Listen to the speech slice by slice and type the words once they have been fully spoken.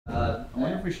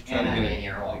if we should try to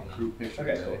get a like, group picture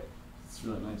today. It's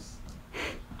really nice.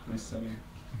 Nice setting.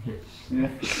 Yeah.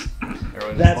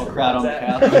 That's All crowd on the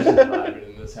couch.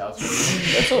 In this house.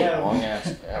 That's a long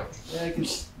ass couch. Yeah, I can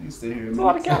stay here. That's a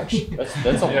lot of couch.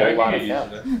 That's a whole lot of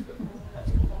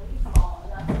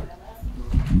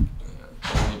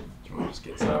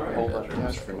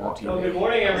couch. Good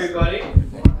morning, everybody.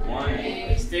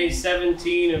 It's day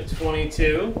 17 of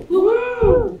 22.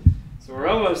 Woo-hoo! So we're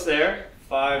almost there.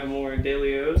 5 more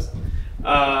Delios.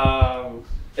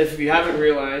 If you haven't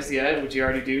realized yet, which you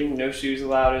already do, no shoes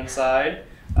allowed inside.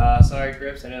 Sorry,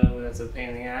 Grips, I know that's a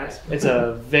pain in the ass. It's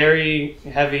a very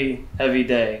heavy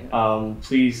day.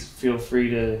 Please feel free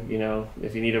to,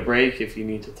 if you need a break, if you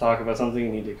need to talk about something, you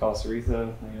need to call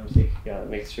Saritha.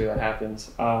 Make sure that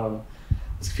happens.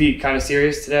 Let's be kind of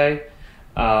serious today.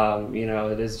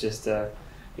 It is just, it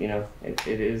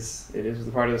is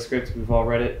the part of the script. We've all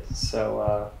read it,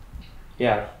 so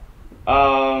yeah.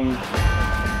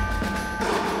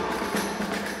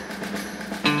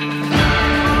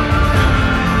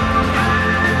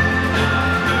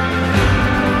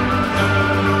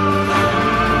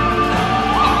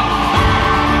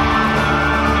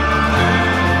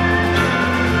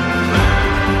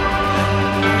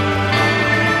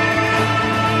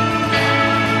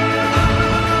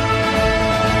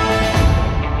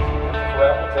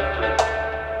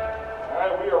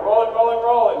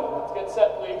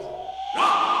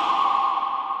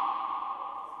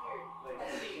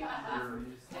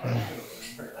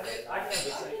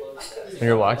 When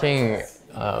you're walking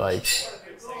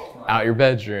out your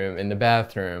bedroom, in the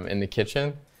bathroom, in the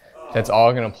kitchen, that's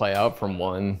all gonna play out from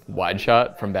one wide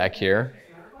shot from back here.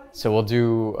 So we'll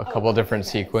do a couple different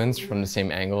sequences from the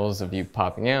same angles of you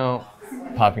popping out,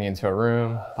 popping into a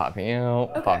room, popping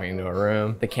out, popping into a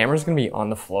room. The camera's gonna be on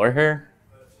the floor here,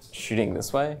 shooting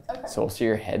this way. So we'll see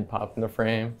your head pop in the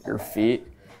frame, your feet,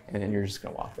 and then you're just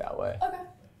gonna walk that way.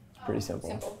 It's pretty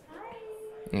simple.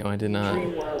 No, I did not.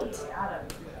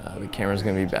 The camera's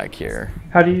gonna be back here.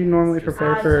 How do you normally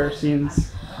prepare for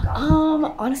scenes?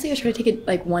 Honestly, I try to take it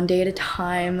like one day at a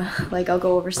time. Like I'll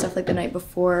go over stuff like the night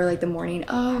before, like the morning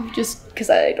of, just because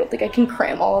I don't think I can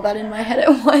cram all of that in my head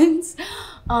at once.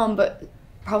 But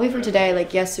probably for today,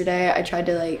 like yesterday, I tried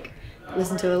to like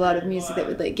listen to a lot of music that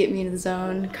would like get me into the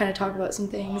zone, kind of talk about some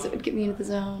things that would get me into the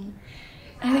zone.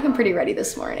 And I think I'm pretty ready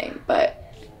this morning,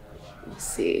 but we'll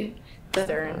see.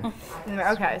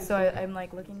 Okay, so I'm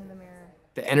like looking in the mirror.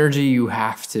 The energy you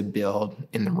have to build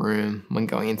in the room when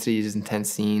going into these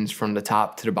intense scenes from the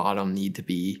top to the bottom need to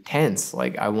be tense.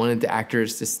 Like I wanted the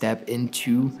actors to step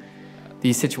into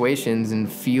these situations and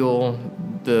feel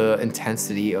the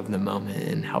intensity of the moment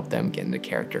and help them get into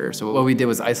character. So what we did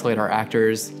was isolate our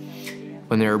actors.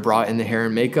 When they were brought into hair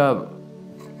and makeup,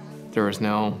 there was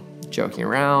no joking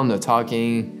around, no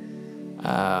talking.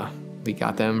 We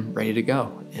got them ready to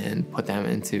go and put them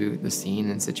into the scene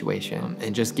and situation.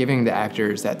 And just giving the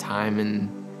actors that time and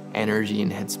energy and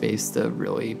headspace to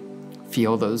really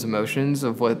feel those emotions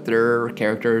of what their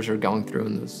characters are going through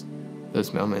in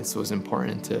those moments was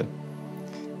important to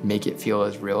make it feel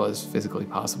as real as physically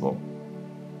possible.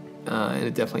 And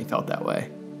it definitely felt that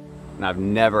way. And I've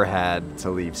never had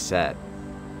to leave set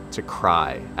to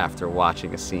cry after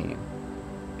watching a scene.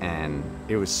 And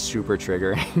it was super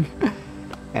triggering.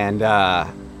 And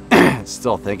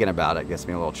still thinking about it gets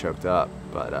me a little choked up,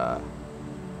 but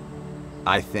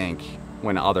I think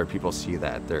when other people see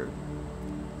that,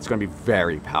 it's going to be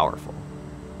very powerful,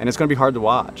 and it's going to be hard to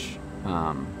watch.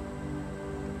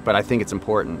 But I think it's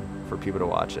important for people to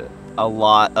watch it. A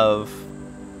lot of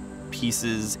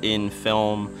pieces in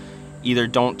film either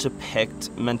don't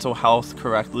depict mental health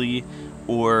correctly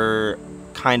or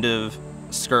kind of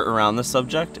skirt around the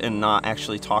subject and not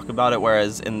actually talk about it,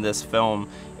 whereas in this film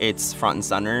it's front and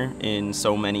center in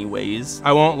so many ways.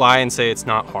 I won't lie and say it's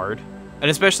not hard, and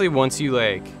especially once you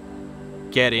like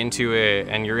get into it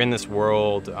and you're in this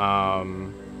world,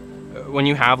 when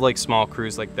you have like small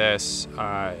crews like this,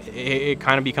 it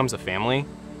kind of becomes a family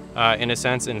in a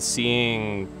sense, and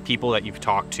seeing people that you've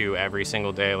talked to every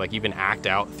single day, like even act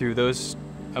out through those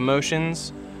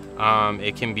emotions,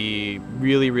 it can be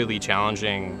really, really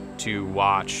challenging to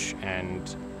watch,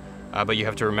 and but you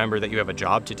have to remember that you have a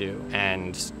job to do,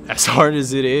 and as hard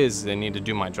as it is, I need to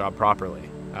do my job properly.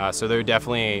 So there are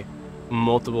definitely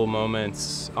multiple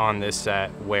moments on this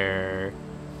set where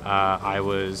I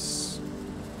was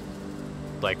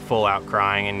like full out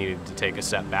crying and needed to take a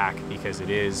step back, because it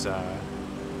is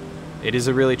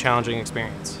a really challenging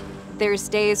experience. There's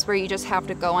days where you just have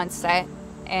to go on set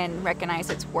and recognize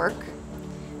it's work,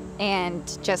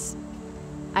 and just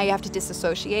I have to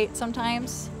disassociate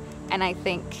sometimes. And I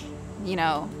think,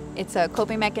 it's a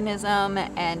coping mechanism,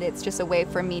 and it's just a way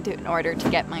for me to, in order to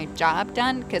get my job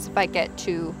done. Because if I get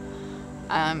too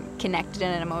connected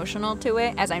and emotional to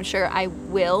it, as I'm sure I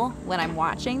will when I'm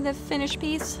watching the finished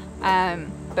piece,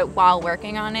 but while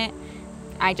working on it,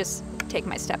 I just take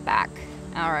my step back,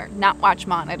 or not watch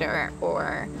monitor,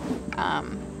 or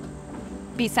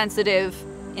be sensitive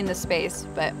in the space.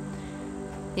 But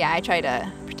yeah, I try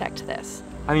to protect this.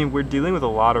 I mean, we're dealing with a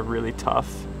lot of really tough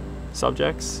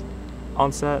subjects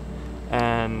on set,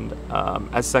 and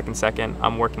as second,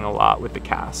 I'm working a lot with the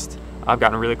cast. I've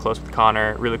gotten really close with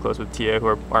Connor, really close with Tia, who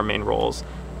are our main roles,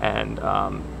 and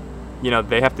you know,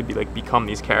 they have to become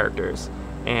these characters,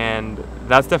 and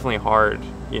that's definitely hard,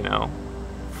 you know,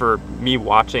 for me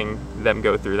watching them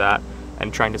go through that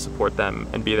and trying to support them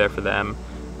and be there for them.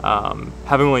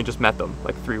 Having only just met them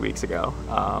like 3 weeks ago,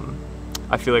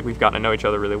 I feel like we've gotten to know each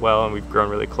other really well, and we've grown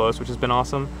really close, which has been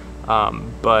awesome.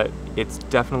 But it's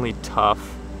definitely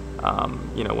tough,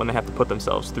 you know, when they have to put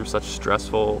themselves through such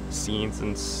stressful scenes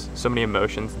and so many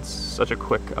emotions in such a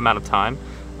quick amount of time.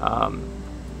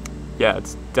 Yeah,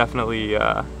 it's definitely,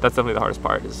 that's definitely the hardest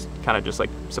part, is kind of just like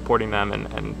supporting them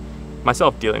and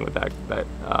myself dealing with that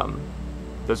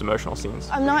those emotional scenes.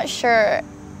 I'm not sure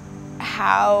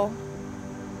how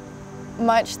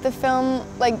much the film,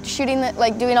 like shooting that,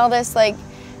 like doing all this, like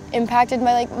impacted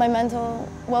my my mental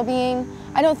well-being.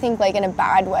 I don't think like in a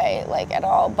bad way, like at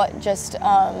all, but just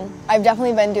I've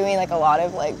definitely been doing like a lot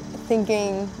of like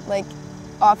thinking like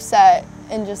offset,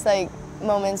 and just like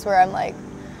moments where I'm like,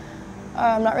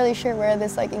 I'm not really sure where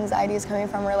this like anxiety is coming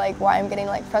from, or like why I'm getting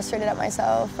like frustrated at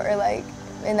myself, or like,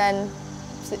 and then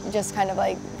just kind of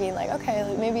like being like, okay,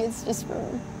 like maybe it's just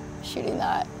from shooting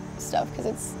that stuff,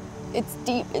 because it's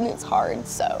deep and it's hard.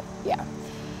 So yeah,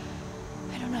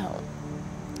 I don't know.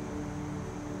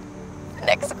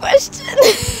 Next question.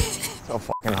 So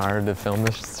fucking hard to film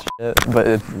this shit, but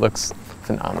it looks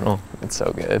phenomenal. It's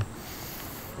so good.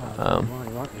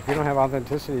 If you don't have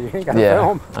authenticity, you ain't got to Yeah,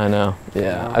 film. I know.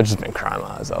 Yeah, I've just been crying my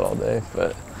eyes out all day,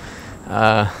 but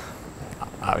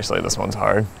obviously this one's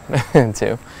hard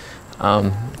too.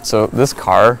 So this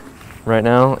car right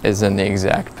now is in the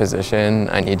exact position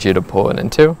I need you to pull it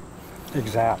into.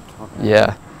 Exact. Okay.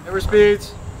 Yeah. Never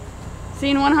speeds.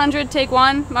 Scene 100, take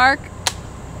 1, Mark.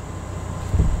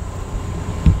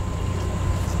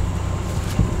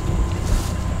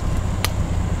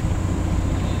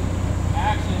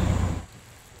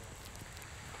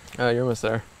 Oh, you're almost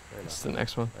there. It's the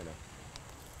next one. I know.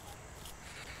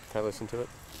 Can I listen to it?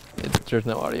 There's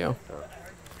no audio.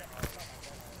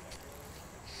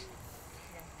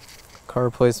 Car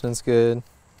placement's good.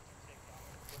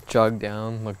 Jogged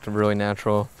down, looked really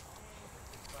natural.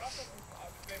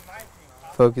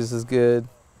 Focus is good.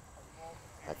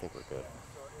 I think we're good.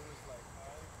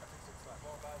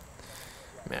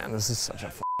 Man, this is such a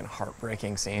fucking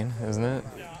heartbreaking scene, isn't it?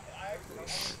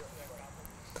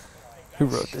 Who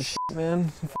wrote this shit, man?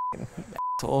 Fucking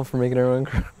asshole for making everyone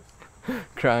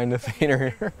cry in the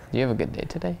theater. Do you have a good day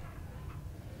today?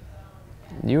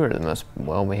 You were the most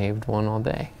well-behaved one all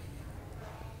day.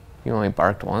 You only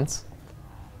barked once?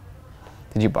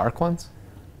 Did you bark once?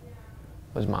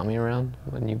 Was mommy around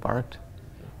when you barked?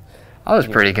 I was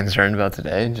pretty concerned about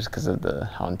today, just because of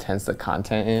how intense the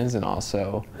content is, and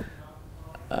also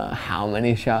how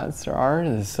many shots there are.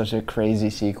 This is such a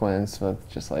crazy sequence with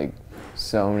just like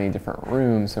so many different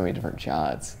rooms, so many different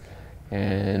shots.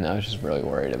 And I was just really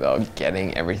worried about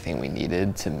getting everything we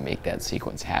needed to make that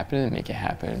sequence happen and make it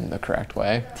happen the correct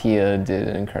way. Tia did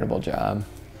an incredible job.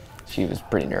 She was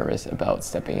pretty nervous about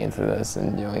stepping into this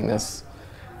and doing this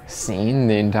scene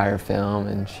the entire film,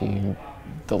 and she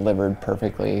delivered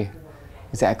perfectly,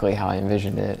 exactly how I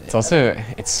envisioned it.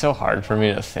 It's so hard for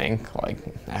me to think like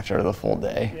after the full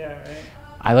day.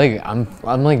 Yeah, right.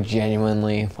 I'm like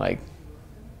genuinely like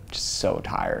just so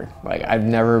tired. Like I've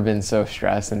never been so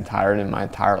stressed and tired in my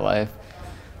entire life.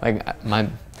 Like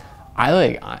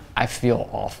I feel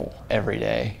awful every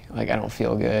day. Like I don't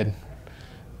feel good.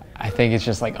 I think it's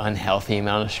just like unhealthy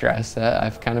amount of stress that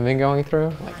I've kind of been going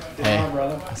through. Like,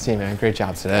 hey, see, man, great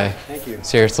job today. Thank you.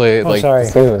 Seriously, like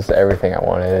this was everything I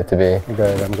wanted it to be.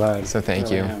 Good, I'm glad. So thank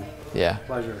you. Yeah.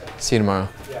 Pleasure. See you tomorrow.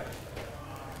 Yeah.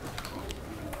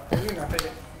 We can wrap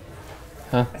it.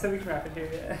 Huh? I said we can wrap it here.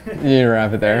 Yeah. You need to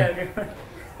wrap it there?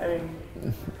 Yeah, I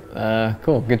mean.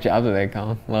 Cool. Good job today,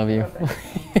 Colin. Love you.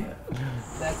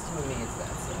 That's to me, it's that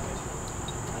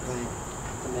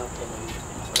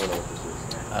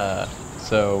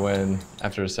So when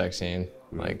after a sex scene,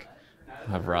 like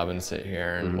have Robin sit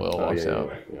here and Will walks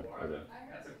out. Yeah.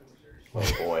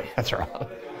 Oh boy, That's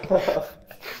Rob.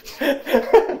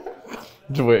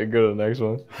 Just wait, go to the next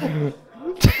one.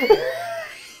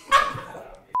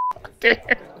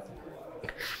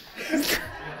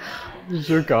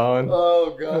 Shirkan.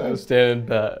 Oh, God. Standing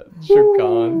bat.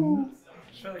 Shirkan.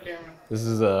 Show the camera. This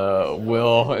is a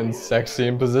Will in sex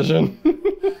scene position.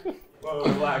 Whoa,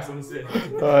 relax, let me see.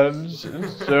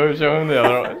 Show him the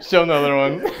other one. Show him the other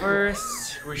one.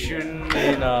 First, we're shooting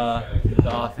in the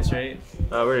office, right?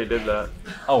 We already did that.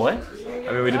 Oh, what? I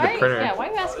mean, we did the printer. Yeah, why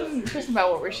are you asking Tristan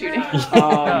about what we're shooting?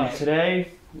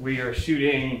 Today we are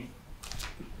shooting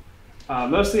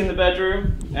mostly in the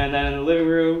bedroom, and then in the living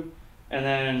room, and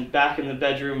then back in the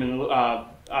bedroom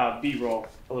and B-roll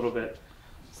a little bit.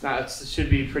 It should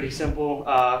be pretty simple.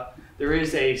 There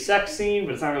is a sex scene,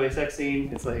 but it's not really a sex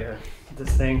scene. It's like this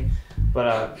thing.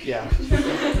 But yeah,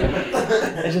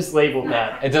 it's just labeled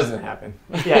that. It doesn't happen.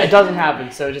 Yeah, it doesn't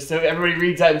happen. So just so everybody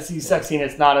reads that and sees sex scene,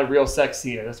 it's not a real sex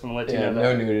scene. I just want to let you know that.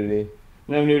 No nudity.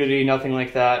 No nudity, nothing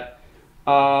like that.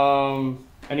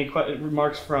 Any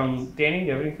remarks from Danny? Do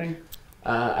you have anything?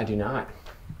 I do not.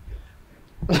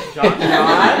 John, you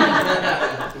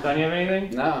have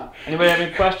anything? No. Anybody have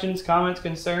any questions, comments,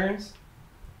 concerns?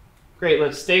 Great,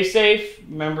 let's stay safe.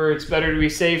 Remember, it's better to be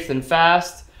safe than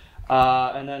fast.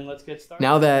 And then let's get started.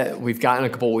 Now that we've gotten a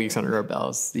couple weeks under our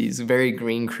belts, these very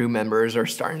green crew members are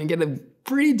starting to get a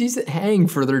pretty decent hang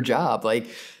for their job. Like,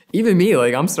 even me,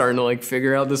 like, I'm starting to, like,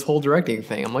 figure out this whole directing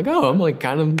thing. I'm like, oh, I'm, like,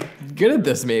 kind of good at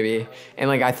this, maybe. And,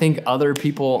 like, I think other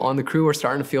people on the crew are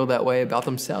starting to feel that way about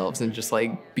themselves and just,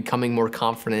 like, becoming more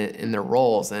confident in their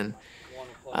roles. And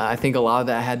I think a lot of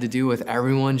that had to do with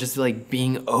everyone just, like,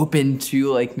 being open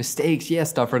to, like, mistakes. Yeah,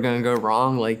 stuff are going to go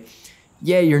wrong. Like,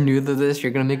 yeah, you're new to this,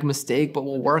 you're gonna make a mistake, but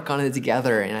we'll work on it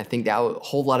together. And I think that a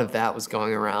whole lot of that was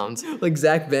going around. Like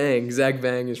Zach Bang. Zach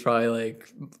Bang is probably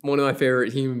like one of my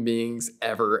favorite human beings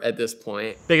ever at this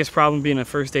point. Biggest problem being a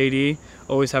first AD,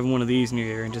 always having one of these in your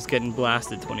ear and just getting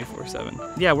blasted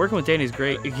 24/7. Yeah, working with Danny is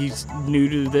great. He's new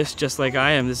to this just like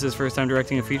I am. This is his first time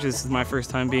directing a feature. This is my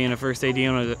first time being a first AD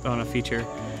on a feature.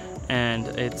 And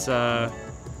it's, I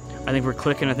think we're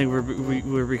clicking. I think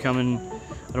we're becoming,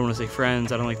 I don't want to say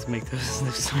friends. I don't like to make those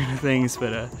sort of things,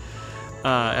 but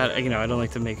you know, I don't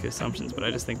like to make assumptions. But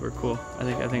I just think we're cool.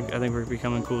 I think we're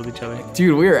becoming cool with each other.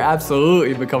 Dude, we are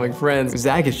absolutely becoming friends.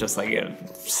 Zach is just like a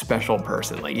special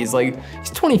person. Like he's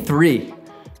 23,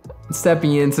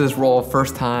 stepping into this role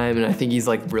first time, and I think he's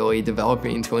like really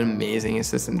developing into an amazing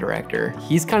assistant director.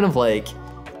 He's kind of like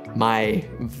my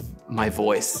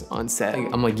voice on set.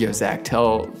 I'm like, yo, Zach,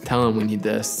 tell him we need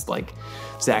this. Like,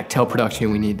 Zach, tell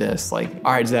production we need this. Like,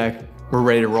 all right, Zach, we're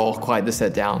ready to roll. Quiet the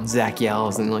set down. Zach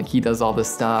yells and like he does all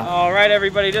this stuff. All right,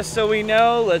 everybody, just so we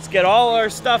know, let's get all our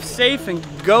stuff safe and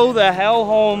go the hell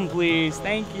home, please.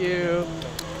 Thank you.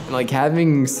 And like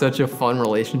having such a fun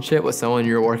relationship with someone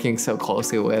you're working so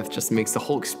closely with just makes the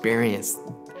whole experience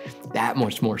that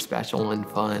much more special and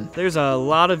fun. There's a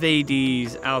lot of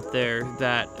ADs out there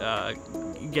that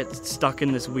get stuck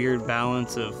in this weird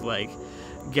balance of like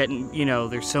getting, you know,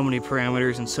 there's so many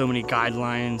parameters and so many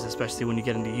guidelines, especially when you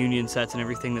get into union sets and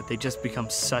everything, that they just become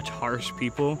such harsh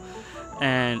people.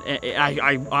 And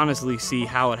I honestly see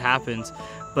how it happens.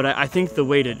 But I think the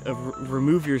way to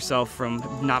remove yourself from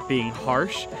not being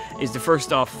harsh is to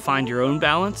first off find your own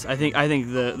balance. I think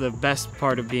the best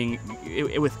part of being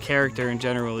with character in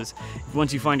general is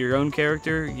once you find your own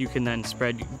character, you can then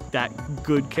spread that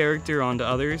good character onto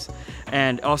others.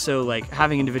 And also like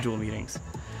having individual meetings.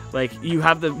 Like you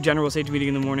have the general stage meeting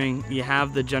in the morning, you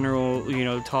have the general, you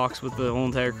know, talks with the whole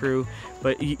entire crew,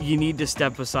 but you need to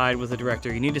step aside with the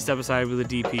director, you need to step aside with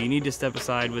the DP, you need to step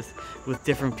aside with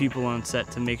different people on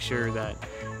set to make sure that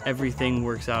everything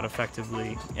works out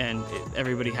effectively and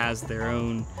everybody has their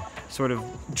own sort of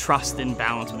trust and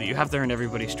balance with it. You have to earn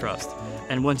everybody's trust.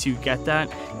 And once you get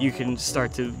that, you can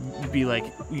start to be like,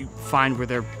 you find where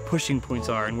their pushing points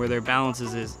are and where their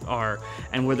balances are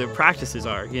and where their practices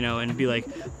are, you know, and be like,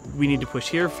 we need to push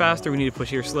here faster, we need to push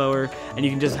here slower, and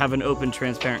you can just have an open,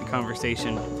 transparent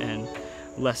conversation and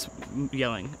less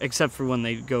yelling, except for when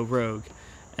they go rogue,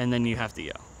 and then you have to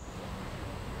yell.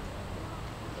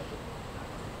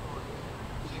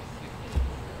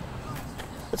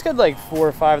 Let's get like 4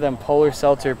 or 5 of them Polar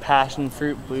Seltzer passion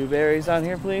fruit blueberries on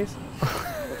here, please.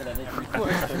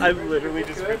 I literally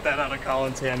just ripped that out of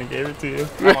Colin's hand and gave it to you.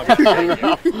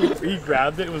 He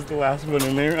grabbed it, it was the last one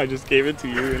in there. I just gave it to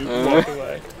you and walked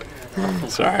away.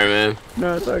 Sorry, man.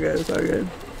 No, it's all good, it's all good.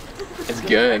 It's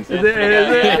good. Is it?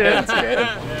 Yeah. It's good.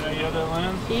 You have that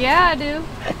lens? Yeah, I do.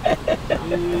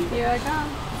 Here I come.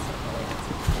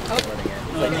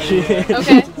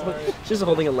 Okay. She's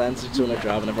holding a lens, she's doing her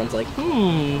job, and everyone's like,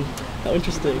 how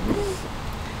interesting.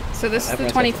 So this is the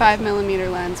 25mm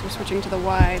lens. We're switching to the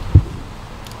wide.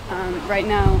 Right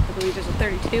now, I believe there's a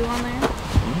 32 on there.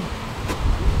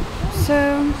 So,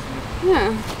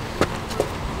 yeah.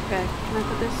 Okay, can I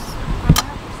put this on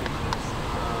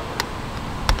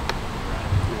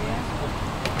there?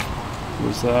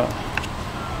 What's that?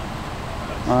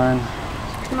 Mine.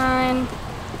 Mine.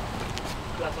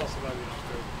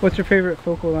 What's your favorite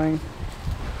focal length?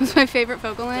 What's my favorite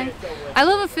focal length? I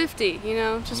love a 50, you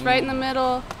know, just right in the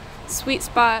middle, sweet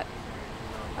spot.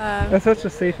 That's such a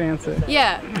safe answer.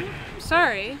 Yeah.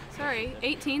 Sorry.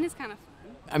 18 is kind of fun.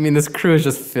 I mean, this crew is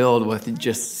just filled with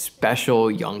just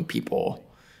special young people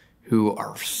who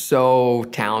are so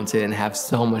talented and have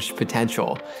so much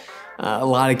potential. A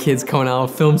lot of kids coming out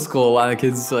of film school, a lot of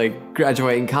kids like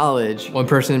graduating college. One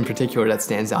person in particular that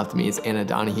stands out to me is Anna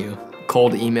Donahue.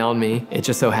 Cold emailed me. It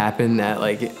just so happened that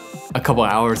like a couple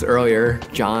hours earlier,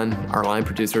 John, our line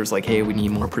producer, was like, hey, we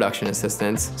need more production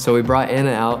assistants. So we brought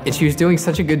Anna out, and she was doing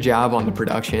such a good job on the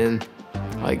production,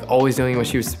 like always doing what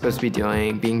she was supposed to be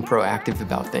doing, being proactive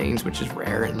about things, which is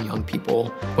rare in young people.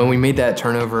 When we made that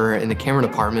turnover in the camera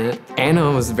department,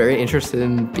 Anna was very interested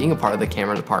in being a part of the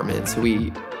camera department. So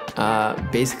we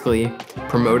basically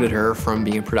promoted her from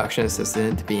being a production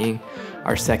assistant to being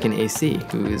our second AC,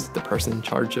 who is the person in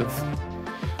charge of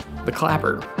the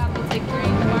clapper.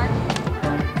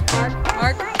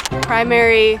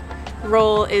 Primary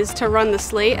role is to run the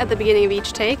slate at the beginning of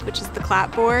each take, which is the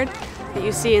clapboard that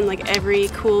you see in like every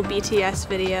cool BTS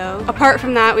video. Apart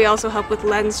from that, we also help with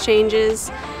lens changes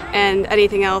and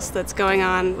anything else that's going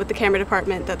on with the camera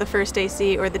department that the first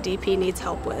AC or the DP needs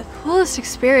help with. Coolest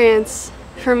experience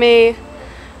for me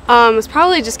was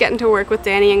probably just getting to work with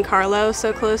Danny and Carlo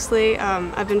so closely.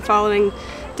 I've been following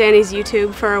Danny's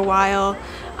YouTube for a while,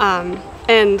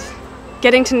 and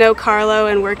getting to know Carlo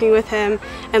and working with him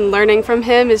and learning from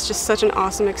him is just such an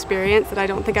awesome experience that I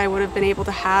don't think I would have been able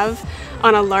to have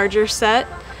on a larger set.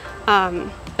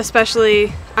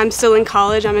 Especially, I'm still in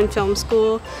college, I'm in film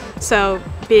school, so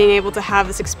being able to have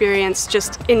this experience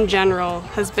just in general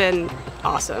has been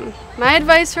awesome. My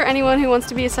advice for anyone who wants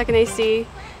to be a second AC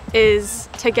is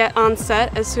to get on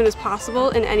set as soon as possible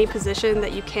in any position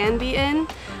that you can be in.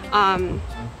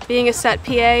 Being a set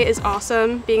PA is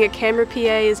awesome. Being a camera PA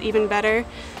is even better.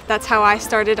 That's how I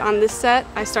started on this set.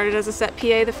 I started as a set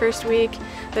PA the first week,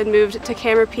 then moved to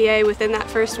camera PA within that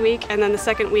first week, and then the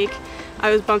second week I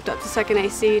was bumped up to second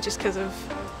AC just because of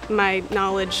my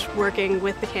knowledge working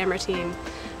with the camera team.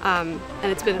 And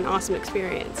it's been an awesome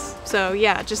experience. So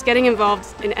yeah, just getting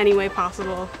involved in any way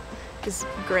possible is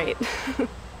great.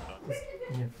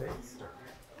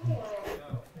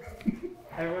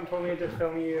 Everyone told me to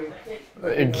film you.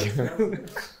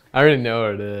 I already know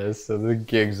what it is, so the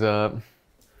gig's up.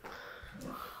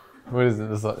 What is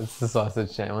it? It's the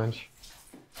sausage challenge.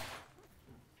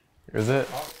 Is it?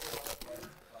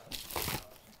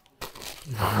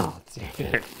 Oh,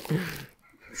 dude.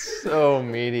 So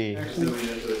meaty.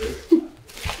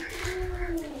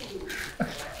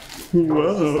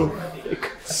 Whoa.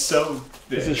 So thick.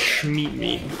 This is schmeat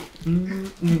meat.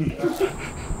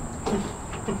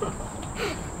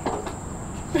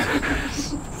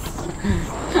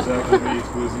 Is that going to be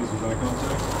Glizzy's with eye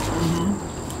contact?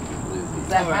 Is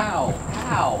that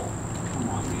how? Come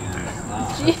on,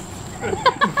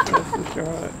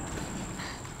 man.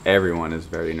 Everyone is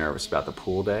very nervous about the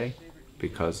pool day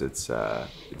because it's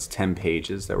 10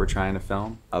 pages that we're trying to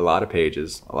film. A lot of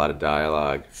pages, a lot of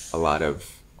dialogue, a lot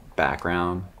of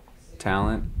background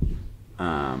talent,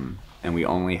 and we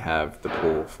only have the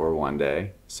pool for one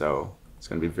day, so it's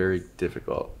going to be very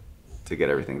difficult to get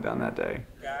everything done that day.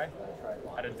 Guy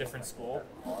at a different school.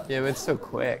 Yeah, but it's so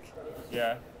quick.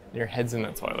 Yeah. Your head's in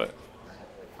the toilet.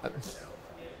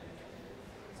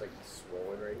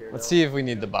 Let's see if we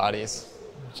need the bodies,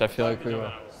 which I feel like we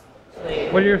will.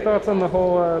 What are your thoughts on the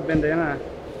whole bandana?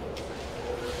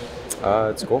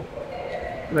 It's cool.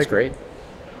 It's great.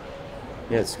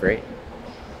 Yeah, it's great.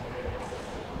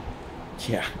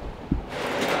 Yeah.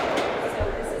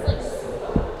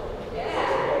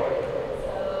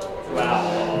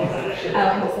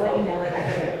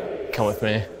 Come with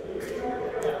me.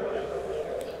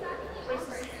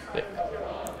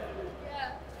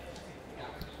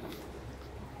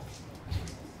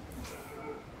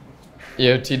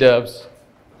 Yo, T-Dubs.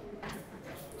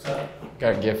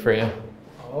 Got a gift for you.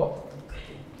 Oh.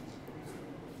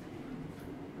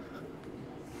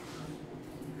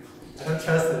 I don't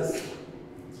trust this.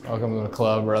 Welcome to the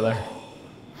club, brother.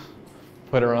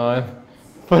 Put her on.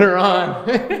 Put her on.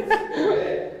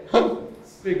 It's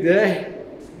a big day.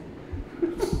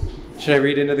 Should I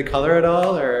read into the color at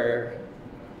all, or?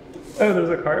 Oh, there's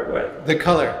a card. What? The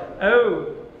color.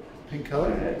 Oh. Pink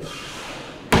color?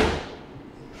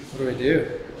 What do I do?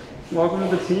 Welcome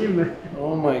to the team.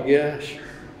 Oh my gosh.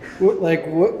 What?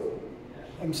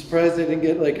 I'm surprised I didn't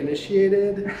get like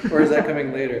initiated, or is that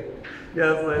coming later?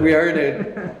 Yeah, that's later. We are in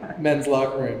a men's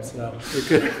locker room, so we're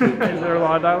good. Is there a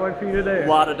lot of dialogue for you today? A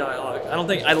lot of dialogue. I don't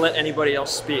think I let anybody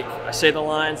else speak. I say the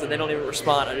lines and they don't even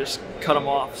respond. I just cut them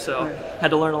off. So had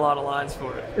to learn a lot of lines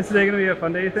for it. Is today going to be a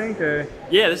fun day, you think? Or?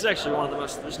 Yeah, this is actually one of the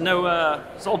most. There's no.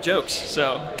 It's all jokes.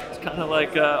 So it's kind of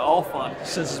like all fun.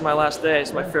 Since it's my last day,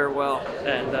 it's my farewell,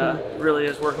 and really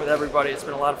is working with everybody. It's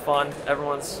been a lot of fun.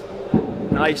 Everyone's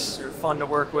nice or fun to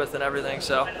work with and everything.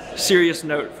 So serious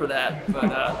note for that,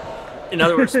 but. In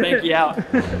other words, Spanky out.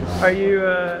 Are you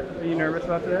nervous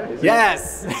about today?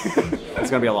 Yes! It's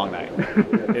gonna be a long night.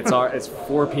 It's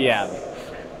 4 p.m.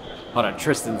 Hold on,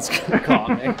 Tristan's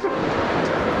calling me.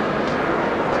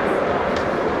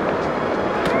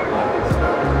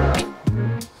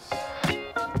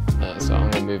 So I'm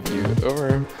gonna move you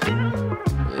over.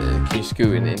 Can you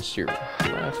scoot an inch to your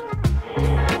left?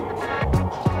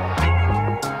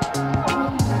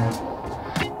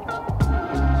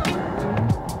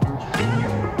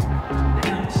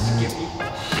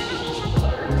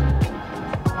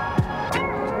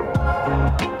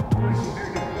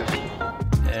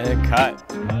 Cut.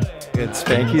 Good.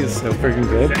 Spanky is so freaking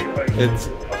good. It's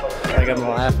like I'm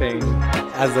laughing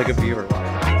as like a beaver.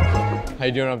 How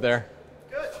you doing up there?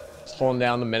 Good. Just holding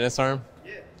down the menace arm?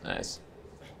 Yeah. Nice.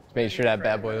 Just make sure that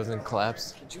bad boy doesn't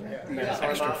collapse. Did you have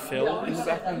extra fill in the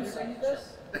background?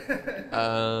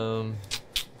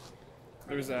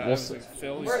 There's a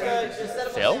Phil.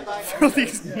 Phil? Throw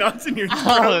these nuts in your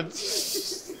throat.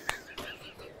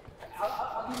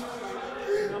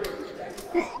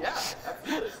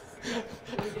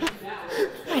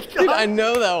 Dude, I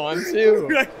know that one too.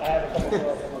 That's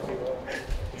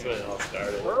when it all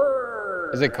started.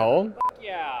 Is it cold?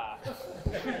 Yeah.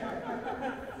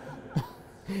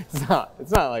 It's not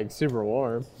like super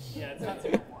warm. Yeah, it's not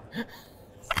super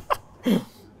warm.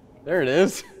 There it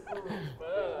is.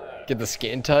 Get the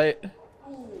skin tight.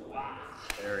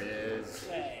 There he is.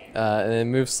 And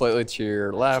then move slightly to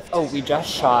your left. Oh, we just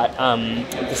shot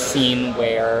the scene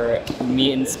where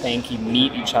me and Spanky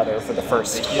meet each other for the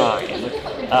first time,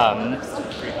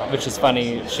 which is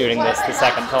funny shooting this the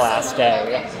second to last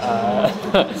day.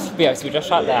 But yeah, so we just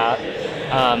shot that.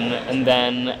 And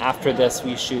then after this,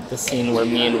 we shoot the scene where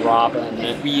me and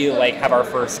Robin, we like have our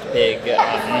first big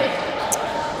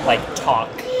like talk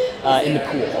in the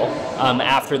pool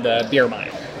after the beer mile.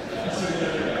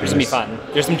 It's gonna be fun.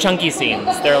 There's some chunky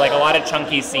scenes. There are like a lot of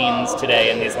chunky scenes today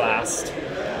in these last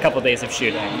couple days of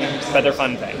shooting, but they're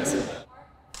fun things.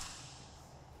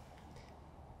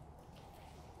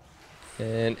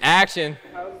 And action.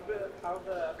 How's the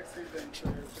FX3 been for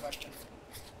your production?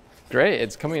 Great.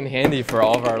 It's coming in handy for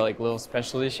all of our like little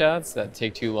specialty shots that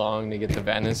take too long to get the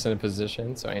Venice in a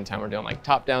position. So anytime we're doing like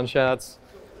top-down shots,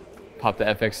 pop the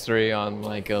FX3 on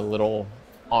like a little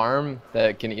arm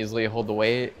that can easily hold the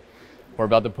weight. We're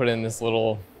about to put in this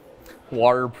little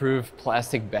waterproof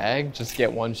plastic bag, just get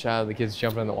one shot of the kids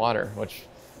jumping in the water, which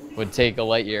would take a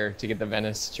light year to get the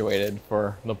Venice situated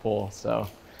for the pool. So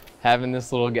having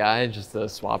this little guy just to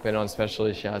swap in on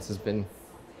specialty shots has been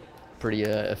pretty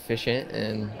efficient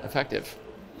and effective.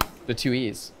 The 2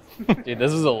 E's. Dude,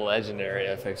 this is a legendary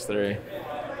FX3.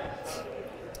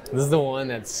 This is the one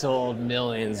that sold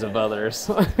millions of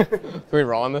others. Can we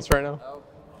roll on this right now? Oh,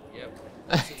 yep.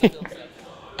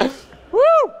 Woo!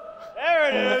 There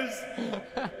it is!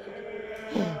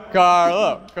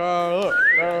 Carlo. HR?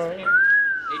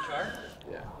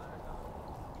 Yeah.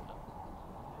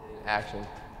 Action.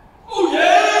 Oh,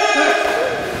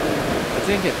 yeah! It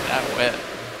didn't get that wet.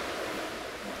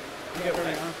 You got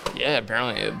everything on? Yeah,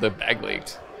 apparently the bag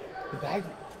leaked. The bag?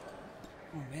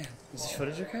 Oh, man. Is the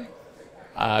footage okay?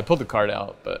 I pulled the card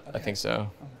out, but I think so.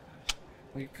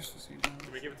 Well, you're supposed to say no.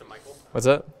 Can we give it to Michael? What's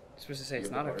that? You're supposed to say it's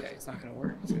not okay. It's not going to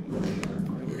work.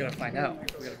 We're going to find out.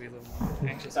 We're going to be a little more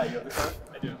anxious. You have the card?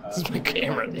 I do. This is my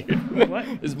camera, dude. What?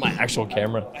 This is my actual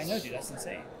camera. I know, dude. That's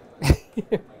insane.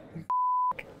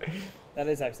 That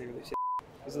is actually really shit.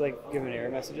 Is it like giving error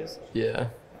messages? Yeah.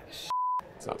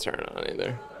 It's not turning on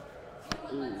either.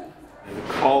 And the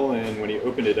call-in, when he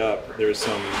opened it up, there was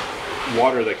some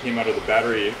water that came out of the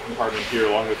battery compartment here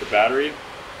along with the battery,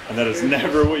 and that is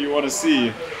never what you want to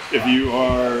see if you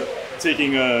are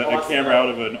taking a camera out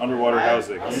of an underwater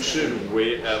housing. You should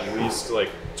wait at least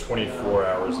like 24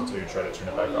 hours until you try to turn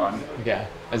it back on. Yeah.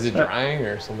 Is it drying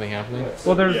or something happening?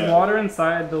 Well, there's water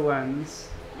inside the lens,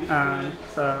 and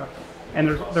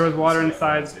there was water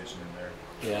inside.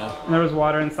 Yeah. And there was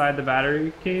water inside the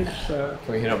battery cage. So.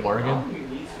 Can we hit up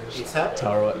Morgan?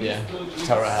 Tell her what? Yeah.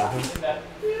 Tell her what happened.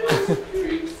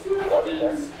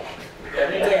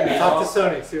 Talk to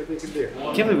Sony, see what they can do.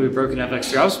 I can't believe we broke an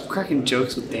FX3. I was cracking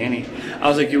jokes with Danny. I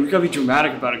was like, yo, we gotta be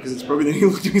dramatic about it because it's broken. Then he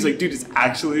looked at me, he's like, dude, it's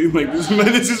actually, like, this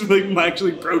is like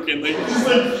actually broken. Like, it's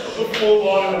like a full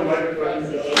on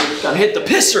microphone. Gotta hit the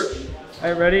pisser. All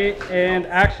right, ready, and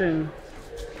action.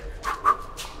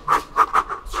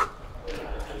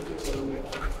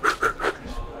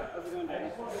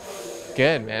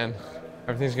 Good, man.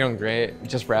 Everything's going great.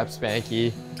 Just wrapped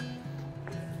Spanky.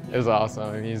 It was awesome.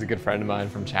 I mean, he's a good friend of mine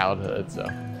from childhood, so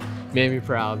made me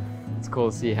proud. It's cool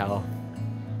to see how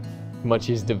much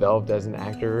he's developed as an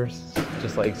actor.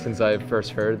 Just like since I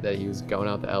first heard that he was going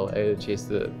out to LA to chase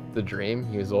the dream,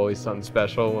 he was always something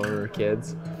special when we were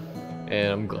kids.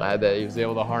 And I'm glad that he was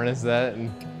able to harness that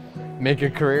and make a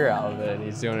career out of it. And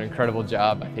he's doing an incredible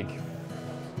job. I think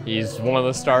he's one of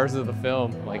the stars of the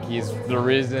film. Like, he's the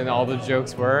reason all the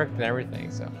jokes worked and everything.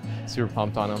 So super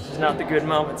pumped on him. It's not the good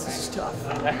moments. This is tough.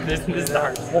 This is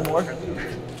hard. One more.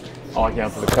 I'll get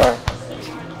out to the car.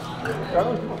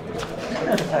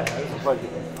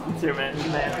 You too, man. You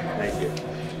man. Thank you.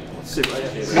 Sit right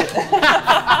up.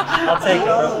 I'll take it,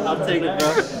 bro. I'll take it,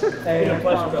 bro. Hey,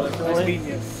 pleasure, brother. Nice meeting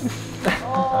you.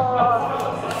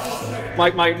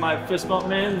 My fist bump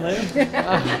man,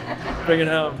 Liam. Bring it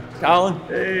home. Colin,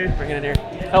 hey, bring it in here.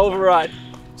 Hell of a ride.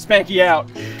 Spanky out.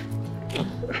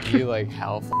 You like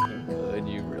how fucking good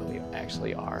you really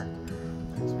actually are.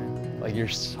 Like, you're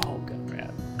so good,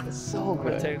 man. It's so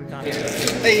good. Take the content.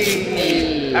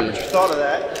 Hey! Aperture thought of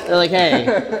that. They're like, hey,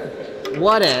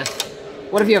 what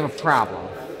if you have a problem?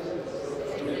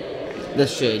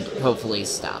 This should hopefully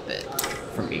stop it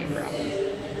from being a problem.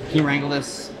 Can you wrangle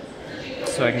this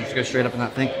so I can just go straight up in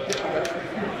that thing?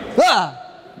 Ah!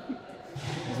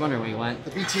 I was wondering where you went.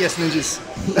 The BTS ninjas.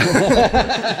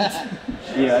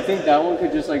 Yeah, I think that one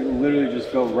could just like literally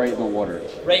just go right in the water.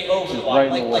 Right over Just the water,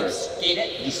 right in the water. like skate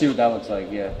it? Just see what that looks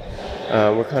like, yeah.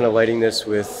 We're kind of lighting this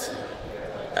with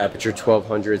Aperture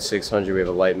 1200, 600. We have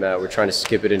a light mat. We're trying to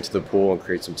skip it into the pool and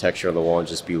create some texture on the wall and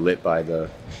just be lit by the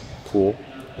pool,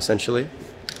 essentially.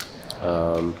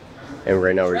 And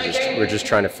right now we're just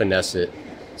trying to finesse it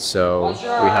so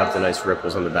we have the nice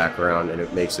ripples on the background and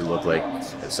it makes it look like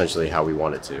essentially how we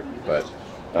want it to. But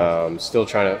still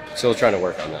trying to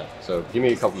work on that. So give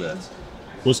me a couple minutes.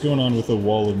 What's going on with the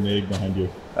wall of Meg behind you?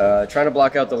 Trying to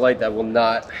block out the light that will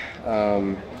not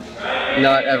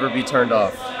ever be turned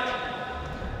off.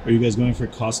 Are you guys going for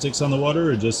caustics on the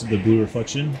water or just the blue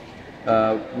reflection?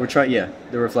 We're trying, yeah,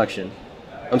 the reflection.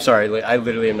 I'm sorry, I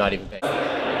literally am not even paying.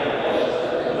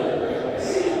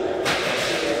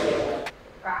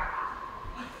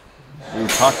 We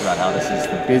talked about how this is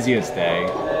the busiest day,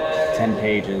 10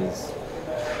 pages.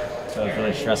 So I was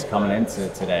really stressed coming into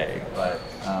today, but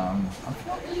I'm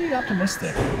feeling pretty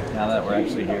optimistic now that we're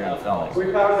actually here and filming.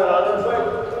 We've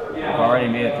already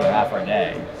made it through half our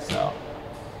day, so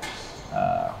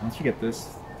once we get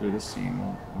through this scene,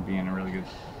 we'll be in a really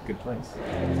good place.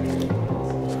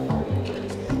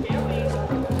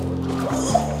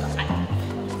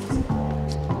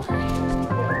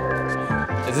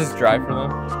 Is this dry for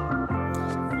them?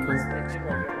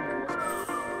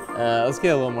 Let's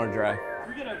get a little more dry.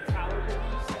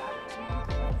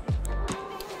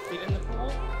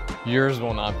 Yours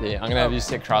will not be. I'm gonna have you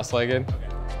sit cross-legged,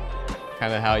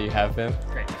 kind of how you have been.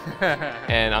 Great.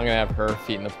 And I'm gonna have her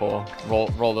feet in the pool.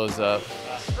 Roll those up.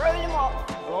 Roll them up.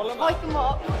 Spike them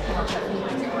up.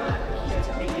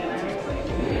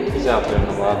 He's out there in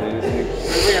the lobby.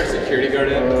 Bring our security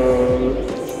guard in.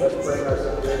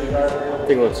 I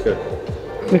think it looks good.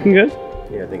 Looking good?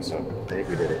 Yeah, I think so. I think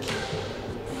we did it.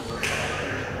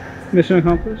 Mission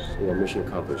accomplished? Yeah, mission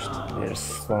accomplished. Yeah,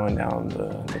 just slowing down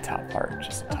the top part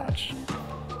just a touch.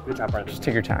 The top part. Just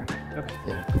take your time. Okay.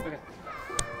 Yeah. Okay.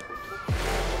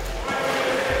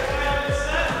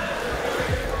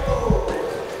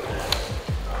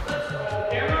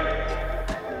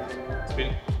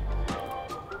 Speedy.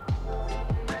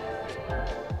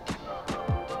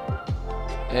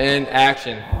 And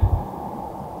action.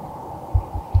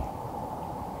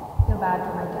 Feel bad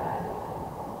for my dad.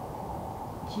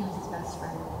 He was his best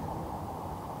friend.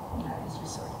 And I was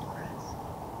just sort of depressed.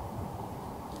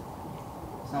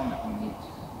 Someone that we meet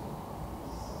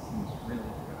seems really good.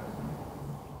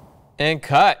 And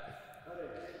cut.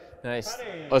 Nice.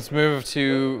 Let's move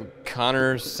to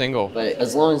Connor's single. But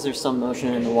as long as there's some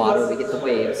motion in the water, we get the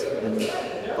waves, and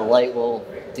the light will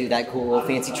do that cool little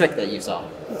fancy trick that you saw.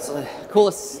 It's the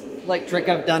coolest light trick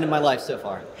I've done in my life so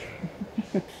far.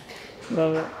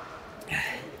 Love it.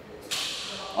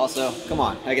 Also, come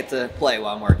on, I get to play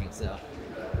while I'm working, so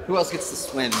who else gets to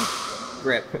swim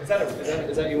grip? Is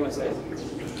that you want to say?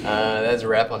 That's a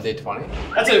wrap on day 20.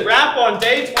 That's a wrap on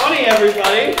day 20,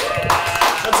 everybody.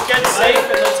 Let's get safe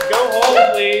and let's go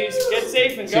home, please. Get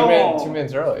safe and go home. 2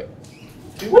 minutes early.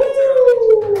 2 minutes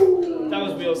early. That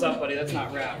was Wheels Up, buddy. That's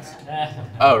not Wraps.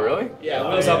 Oh, really? Yeah,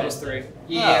 Wheels Up was 3.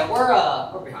 Yeah,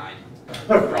 we're behind.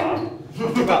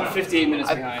 We're about 58 minutes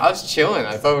behind. I was chilling.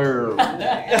 I thought we were.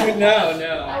 No.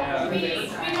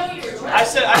 I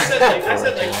said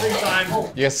like 3 times.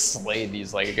 You guys slayed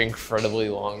these like incredibly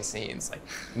long scenes. Like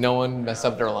no one messed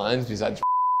up their lines besides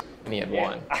and he had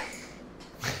one.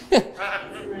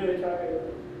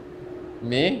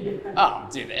 Me? Oh,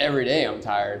 dude, every day I'm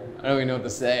tired. I don't even know what to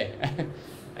say.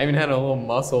 I even had a little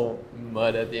muscle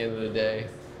mud at the end of the day.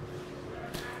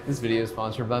 This video is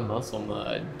sponsored by Muscle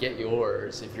Mud. Get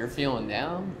yours. If you're feeling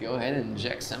down, go ahead and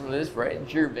inject some of this right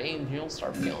into your veins and you'll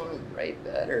start feeling right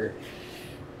better.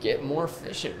 Get more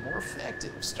efficient, more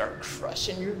effective. Start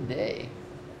crushing your day.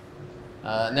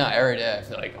 No, every day I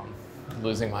feel like I'm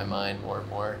losing my mind more and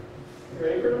more. You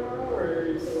ready for tomorrow, or are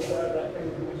you so sad that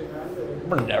thing's too much around?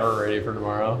 We're never ready for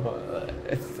tomorrow.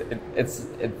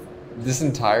 This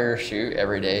entire shoot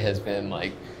every day has been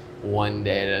like one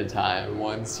day at a time,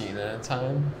 one scene at a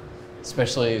time.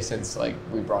 Especially since like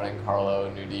we brought in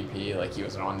Carlo, new DP, like he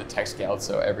wasn't on the tech scout,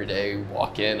 so every day we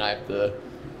walk in, I have to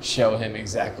show him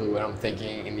exactly what I'm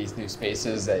thinking in these new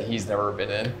spaces that he's never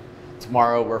been in.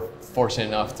 Tomorrow we're fortunate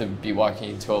enough to be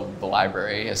walking into the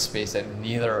library, a space that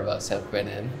neither of us have been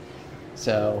in.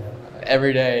 So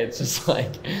every day it's just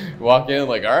like walk in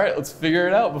like, all right, let's figure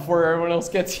it out before everyone else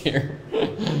gets here.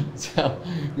 So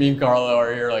me and Carlo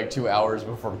are here like 2 hours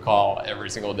before call every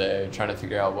single day trying to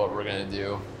figure out what we're gonna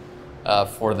do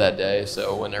for that day.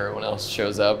 So when everyone else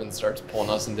shows up and starts pulling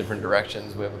us in different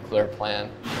directions, we have a clear plan.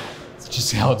 It's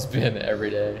just how it's been every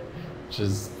day, which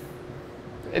is,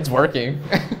 it's working.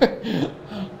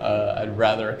 I'd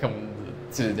rather come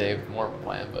to the day with more of a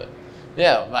plan, but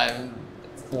yeah,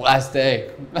 it's the last day.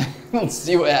 Let's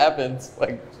see what happens.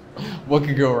 Like, what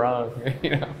could go wrong?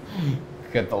 You know,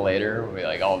 get the later, we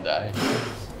like all die.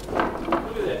 Look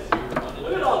at this.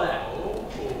 Look at all that.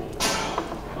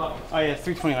 Oh yeah,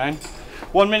 3:29.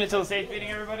 1 minute till the safe meeting,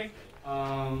 everybody.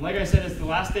 Like I said, it's the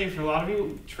last day for a lot of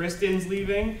you. Tristan's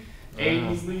leaving.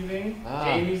 Aiden's leaving,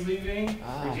 Jamie's leaving,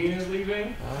 Regina's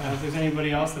leaving. I don't know if there's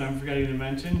anybody else that I'm forgetting to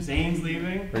mention. Zane's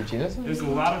leaving. Regina's leaving? There's a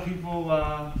lot of people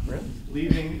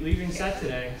leaving set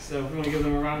today. So if we want to give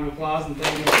them a round of applause and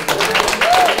thank them.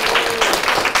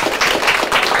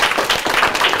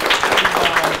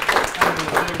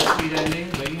 Sweet ending,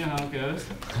 but you know how it goes.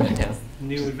 Yeah.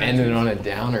 New adventures. Ended on a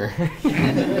downer.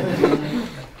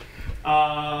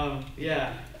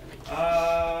 Yeah.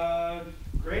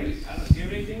 Great. Do you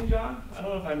have anything, John? I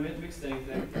don't know if I mixed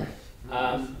anything.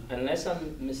 Unless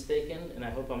I'm mistaken, and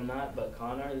I hope I'm not, but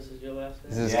Connor, this is your last day?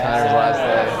 This is Connor's last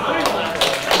day.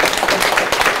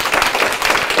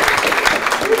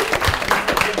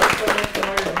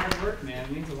 Hard work, man.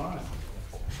 It means a lot.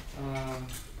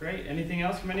 Great. Anything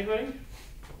else from anybody?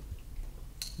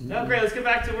 No, great. Let's get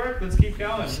back to work. Let's keep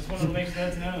going. Just want to make sure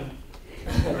that's known.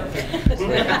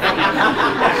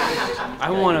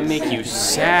 I want to make you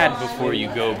sad before you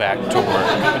go back to work.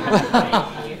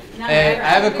 Hey, I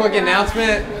have a quick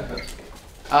announcement.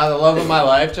 The love of my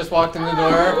life just walked in the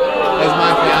door. Is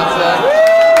my fiance.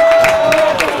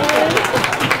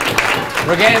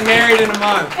 We're getting married in a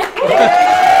month.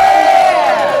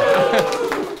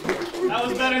 That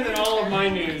was better than all of my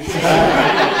news.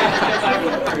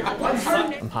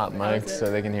 I'm hot mic'd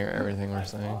so they can hear everything we're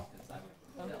saying.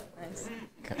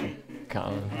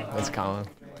 Colin. That's Colin.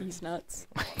 He's nuts.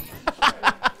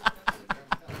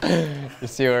 You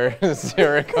see where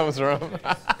it comes from?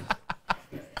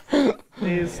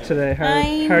 Days today. How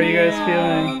are you guys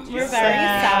feeling? We're very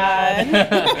sad.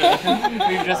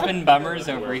 We've just been bummers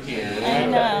over here. I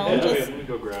know. Just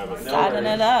sadding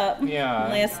it up. Yeah.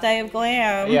 Last day of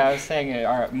glam. Yeah, I was saying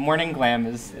our morning glam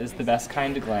is the best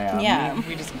kind of glam. Yeah.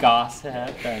 We just gossip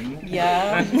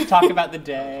and talk about the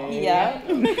day. Yeah.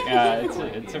 Yeah,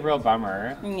 it's a real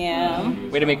bummer. Yeah.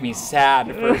 Way to make me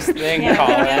sad first thing, Yeah,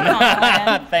 Colin.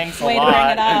 yeah, Colin. Thanks Way a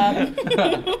lot. to bring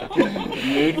it up.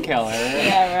 Mood killer.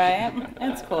 Yeah, right.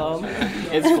 It's cool.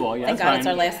 It's cool, yeah. Thank God it's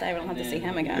our last day. We don't have to see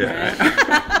him again, right?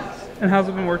 And how's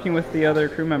it been working with the other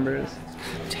crew members?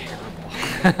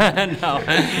 No.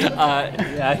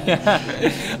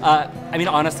 I mean,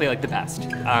 honestly, like the best.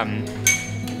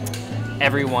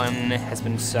 Everyone has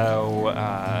been so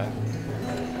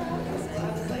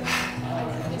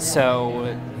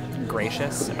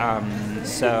gracious,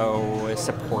 so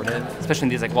supportive, especially in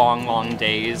these like long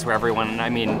days where everyone, I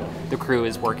mean, the crew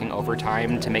is working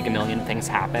overtime to make a million things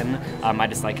happen. I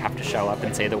just like have to show up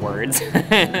and say the words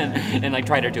and like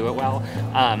try to do it well.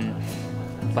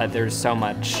 but there's so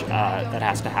much that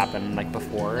has to happen like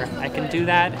before I can do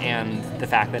that, and the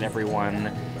fact that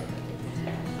everyone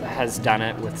has done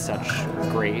it with such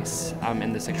grace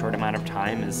in this short amount of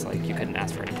time is like you couldn't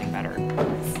ask for anything better.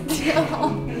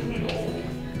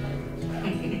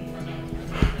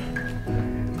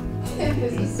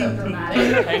 This is so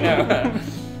dramatic. I know.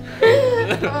 I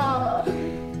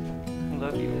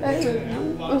love you.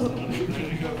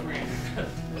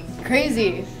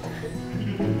 Crazy.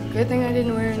 Good thing I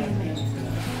didn't wear anything.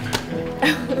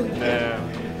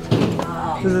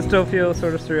 Does it still feel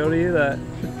sort of surreal to you that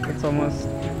it's almost...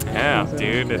 Yeah,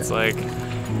 dude, it's like,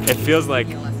 it feels like,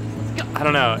 I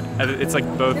don't know, it's like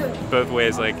both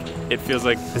ways, like, it feels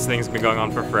like this thing's been going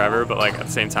on for forever, but like at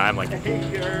the same time, like,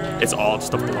 it's all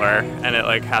just a blur, and it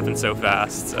like happened so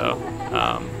fast, so,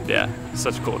 yeah,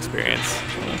 such a cool experience.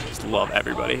 Just love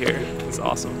everybody here, it's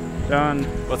awesome. John.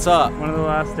 What's up? One of the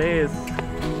last days.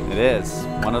 It is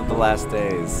one of the last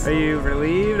days. Are you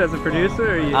relieved as a producer,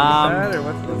 or are you sad, or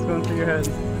what's going through your head?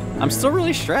 I'm still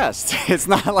really stressed. It's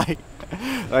not like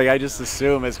I just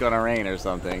assume it's gonna rain or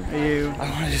something. I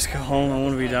want to just go home. I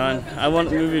want to be done. I want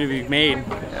the movie to be made.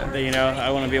 You know,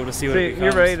 I want to be able to see what it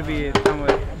becomes. You're ready to be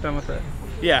done with it?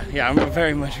 Yeah, I'm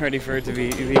very much ready for it to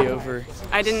be over.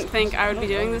 I didn't think I would be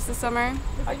doing this summer.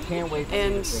 I can't wait.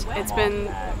 And it's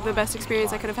been the best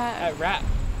experience I could have had. Rap.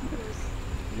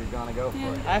 You're gonna go for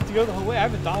it. I have to go the whole way. I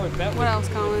have $1 bet. What else,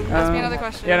 Colin? Ask me another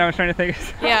question. Yeah, no, I was trying to think.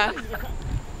 Yeah.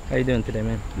 How you doing today,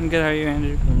 man? I'm good. How are you,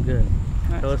 Andrew? I'm good.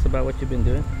 Tell us about what you've been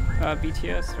doing.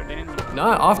 BTS for Danny.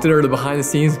 Not often are the behind the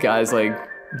scenes guys like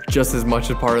just as much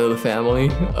a part of the family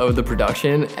of the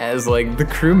production as like the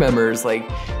crew members. Like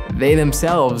they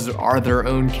themselves are their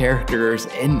own characters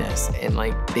in this, and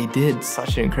like they did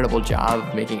such an incredible job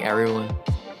of making everyone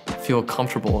feel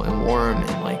comfortable and warm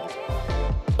and like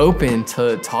open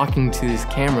to talking to these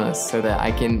cameras so that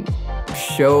I can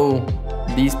show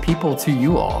these people to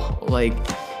you all. Like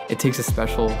it takes a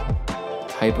special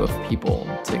type of people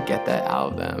to get that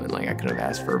out of them, and like I could have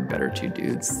asked for better two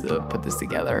dudes to put this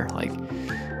together. Like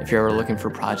if you're ever looking for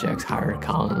projects, hire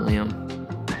Colin and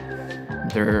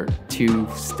Liam. They're two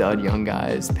stud young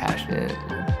guys, passionate,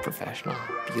 professional,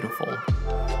 beautiful,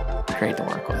 great to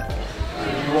work with.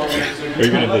 Are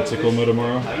you gonna have the tickle mo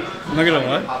tomorrow? Am I gonna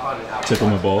what? Tickle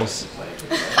my balls.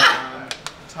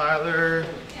 Tyler,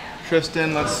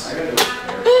 Tristan, let's...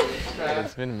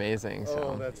 It's been amazing,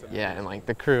 so yeah, and like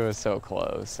the crew is so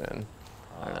close, and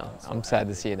I don't know, I'm sad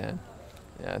to see it end.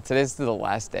 Yeah, today's the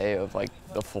last day of like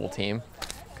the full team,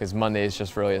 because Monday is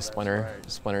just really a splinter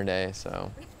day,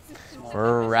 so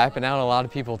we're wrapping out a lot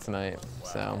of people tonight,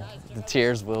 so the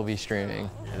tears will be streaming,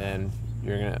 and then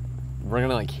we're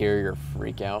gonna like hear your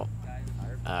freak out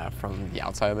from the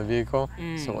outside of the vehicle,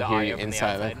 so we'll hear you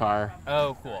inside of the car.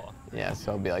 Oh, cool. Yeah,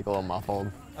 so it'll be like a little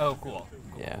muffled. Oh, cool.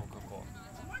 Yeah. Cool.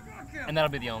 And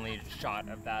that'll be the only shot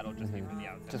of that. It'll just be for the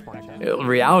outside. Just one shot.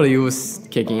 Reality was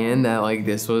kicking in that like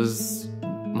this was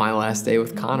my last day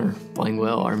with Connor playing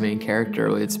Will, our main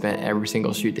character. We had spent every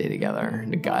single shoot day together.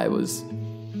 The guy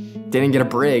didn't get a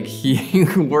break. He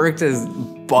worked his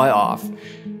butt off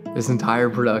this entire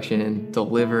production,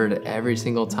 delivered every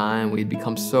single time. We'd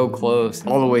become so close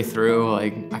all the way through.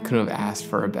 Like I couldn't have asked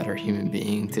for a better human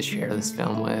being to share this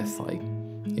film with. Like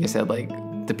I said, like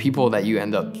the people that you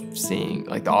end up seeing,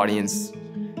 like the audience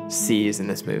sees in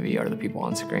this movie are the people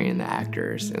on screen, the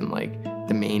actors, and like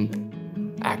the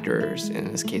main actors,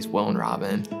 in this case, Will and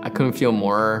Robin. I couldn't feel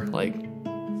more like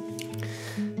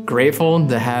grateful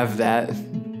to have that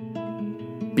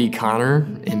be Connor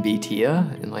and be Tia,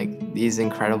 and like these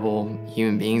incredible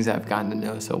human beings that I've gotten to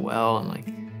know so well, and like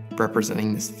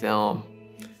representing this film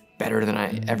better than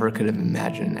I ever could have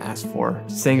imagined and asked for.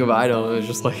 Saying goodbye to him, it was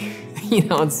just like, you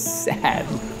know, it's sad.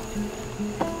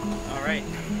 All right.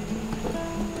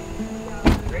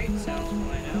 Great, sounds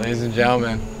fine. Ladies and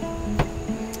gentlemen.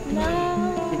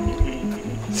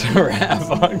 It's a wrap,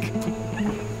 fuck.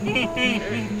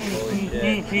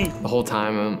 The whole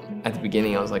time at the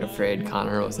beginning, I was like afraid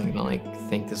Connor wasn't gonna like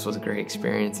think this was a great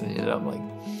experience, and he ended up like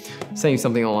saying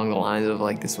something along the lines of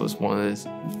like this was one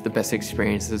of the best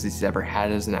experiences he's ever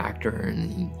had as an actor,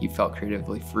 and he felt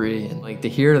creatively free. And like to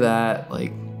hear that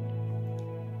like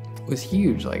was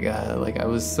huge. Like I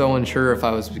was so unsure if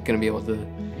I was gonna be able to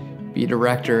be a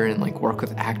director and like work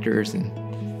with actors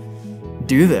and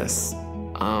do this.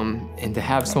 And to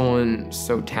have someone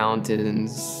so talented and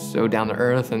so down to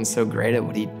earth and so great at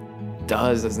what he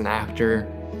does as an actor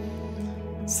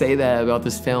say that about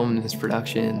this film and this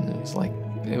production,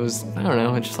 it was, I don't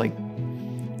know, it just like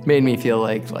made me feel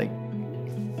like I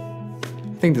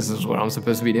think this is what I'm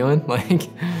supposed to be doing. Like, I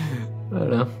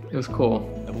don't know, it was cool.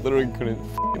 literally couldn't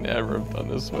f***ing ever have done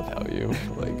this without you.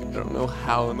 Like, I don't know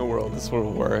how in the world this would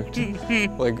have worked.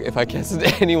 Like, if I casted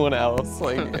anyone else,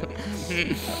 like,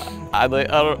 I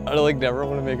never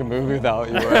want to make a movie without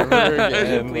you ever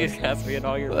again. Please cast me in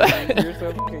all your movies. You're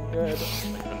so fucking good. It's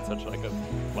been such like a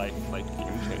life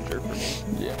game changer for me.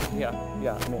 Yeah.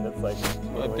 Yeah. I mean, it's like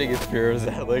My biggest fear is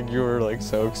that like you were like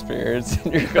so experienced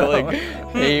and you're gonna like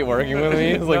hate working with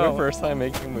me. It's like my first time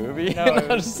making a movie. No, and I it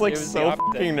was just like was the so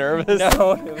opposite. fucking nervous.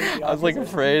 No, it was the I was like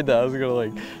opposite. afraid that I was gonna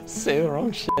like say the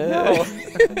wrong shit. No,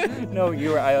 no,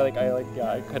 you were.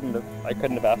 Yeah, I couldn't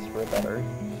have asked for a better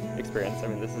experience. I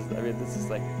mean, this is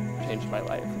like changed my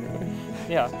life.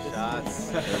 Yeah.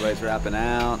 Shots. Everybody's wrapping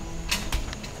out.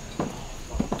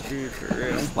 Dude, for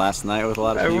real. Last night with a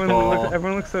lot of Everyone people.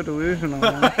 everyone looks so delusional.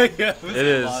 It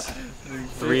is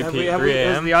 3 Has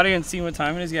a.m. the audience seen what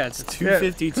time it is? Yeah, it's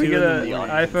 2:52 Can we get in an the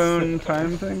audience. iPhone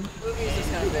time thing? Movie's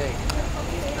just kind of big.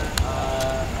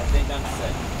 I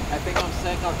think I'm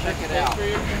sick. I'll check it out.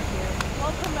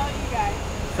 We'll promote you guys.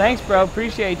 Thanks, bro.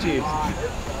 Appreciate you.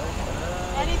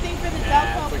 Anything for the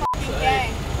Delco fucking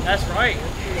gang. That's right.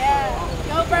 Yeah.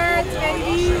 Go Birds,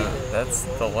 baby. That's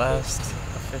the last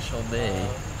official day.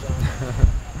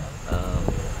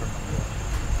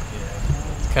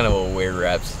 It's kind of a weird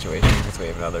rap situation because we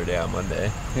have another day on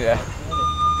Monday. Yeah.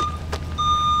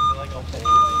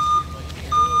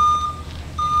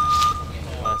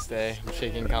 Last day. I'm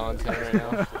shaking Colin's hand right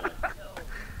now.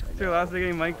 It's your last day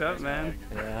getting mic'd up, man.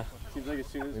 Yeah.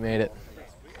 We made it.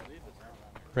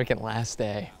 Freaking last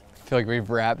day. I feel like we've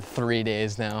wrapped 3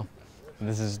 days now.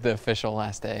 This is the official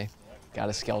last day. Got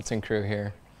a skeleton crew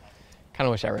here. Kind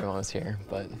of wish everyone was here,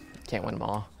 but can't win them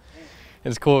all.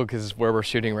 It's cool because where we're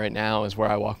shooting right now is where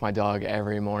I walk my dog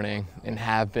every morning and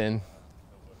have been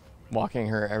walking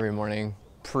her every morning.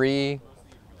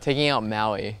 Taking out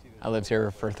Maui, I lived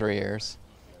here for 3 years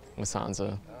with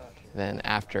Sansa. Then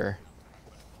after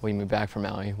we moved back from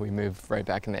Maui, we moved right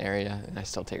back in the area and I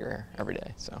still take her every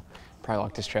day. So probably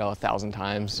walked this trail 1,000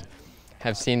 times.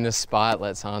 Have seen this spot,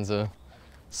 let Sansa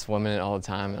swim in it all the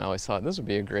time, and I always thought this would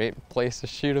be a great place to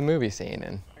shoot a movie scene,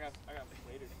 and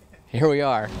here we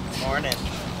are. Morning.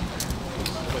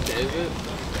 What day is it?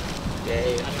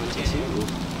 Day 22.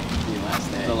 The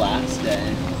last day. The last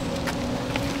day.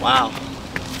 Wow.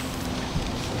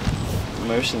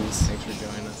 Emotions. Thanks for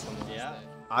joining us on the last day.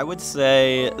 I would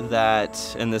say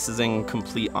that, and this is in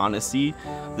complete honesty,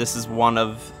 this is one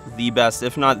of the best,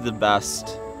 if not the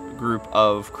best, group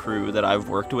of crew that I've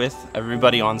worked with.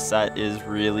 Everybody on set is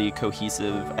really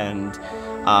cohesive and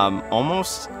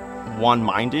almost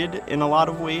one-minded in a lot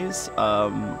of ways.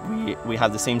 We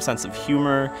have the same sense of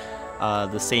humor,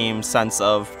 the same sense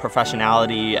of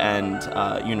professionality and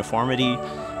uniformity.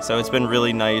 So it's been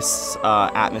really nice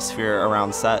atmosphere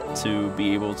around set to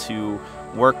be able to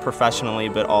work professionally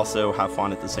but also have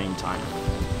fun at the same time.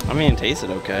 I mean, it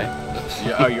tasted okay.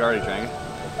 Oh, you already drank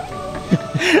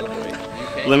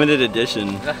it? Limited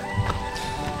edition.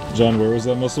 John, where was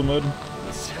that muscle mud?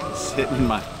 Sitting in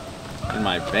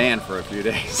my van for a few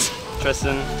days.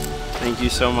 Tristan, thank you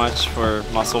so much for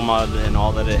Muscle Mud and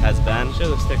all that it has been. Show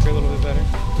the sticker a little bit better.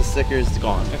 The sticker is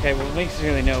gone. Okay, well, make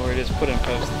sure they know where it is. Put it in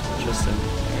post. Tristan.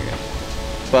 There we go.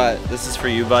 But this is for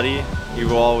you, buddy. You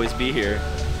will always be here.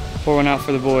 Pour one out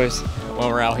for the boys. While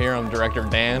we're out here, I'm Director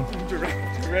Dan.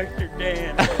 Director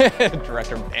Dan.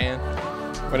 Director Dan.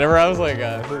 Whenever I was like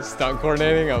stunt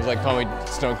coordinating, I was like, call me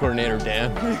stunt coordinator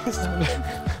Dan.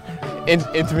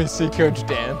 Intimacy coach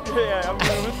Dan.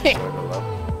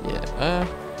 Yeah,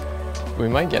 we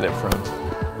might get it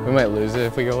from. We might lose it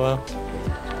if we go well.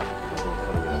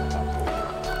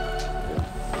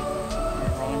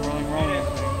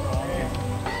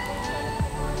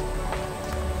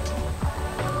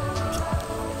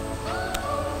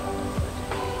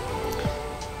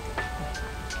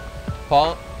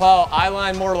 Rolling. Paul, eye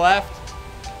line more left.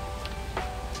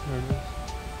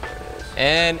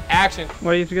 And action.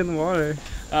 Why do you have to get in the water?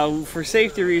 For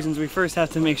safety reasons, we first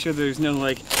have to make sure there's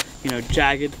no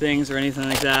jagged things or anything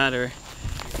like that, or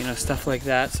stuff like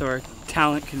that, so our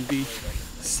talent can be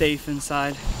safe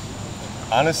inside.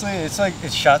 Honestly, it's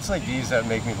shots like these that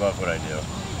make me love what I do.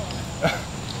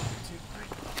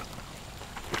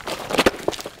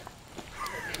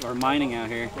 We're mining out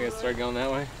here. We gotta start going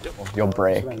that way. You'll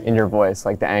break in your voice,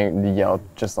 like the yell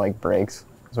just like breaks.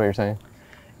 Is what you're saying?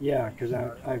 Yeah, because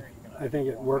I think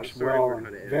it works well and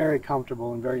very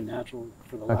comfortable and very natural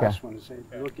for the last one to say,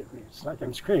 look at me. It's like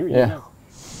I'm screaming. Yeah. Now.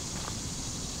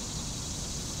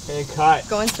 Okay, cut.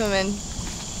 Going swimming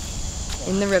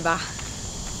in the river.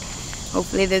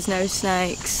 Hopefully there's no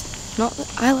snakes.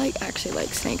 I actually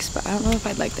like snakes, but I don't know if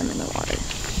I'd like them in the water.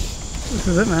 This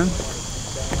is it, man.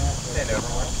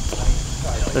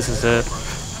 This is it.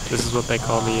 This is what they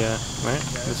call the, right?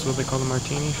 This is what they call the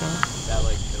martini shot? That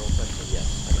like middle section?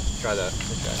 Yes. Try that.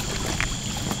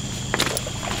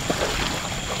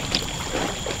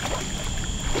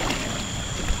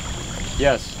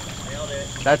 Yes. Nailed it.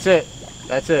 That's it.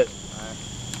 That's it.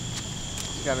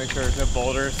 Just gotta make sure there's no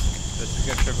boulders. This is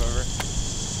gonna trip over.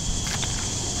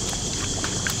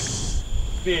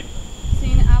 Speed.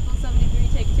 Scene Apple 73,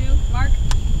 take 2. Mark.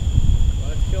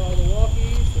 Let's kill all the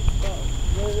walkies.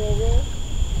 Roll, roll.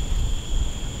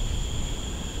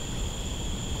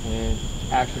 And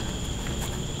action.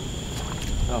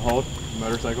 Hold.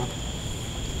 Motorcycle.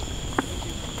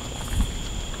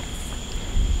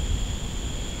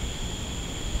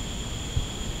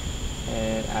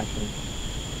 And action.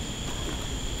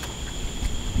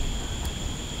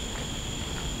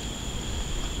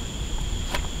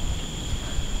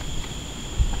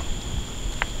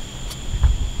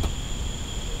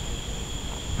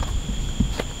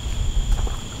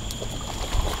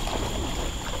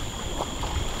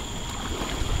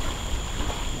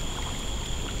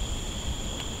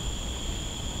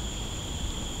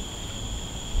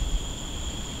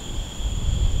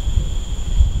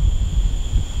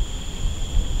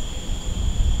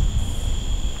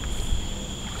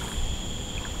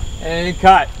 And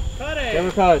cut. Cut it.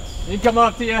 Camera cuts. You come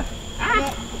up to you.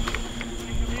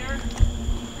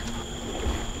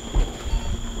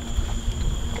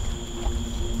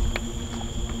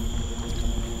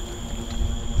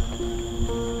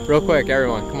 Real quick,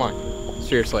 everyone, come on.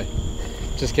 Seriously.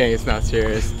 Just kidding, it's not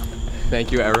serious.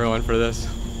 Thank you, everyone, for this.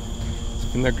 It's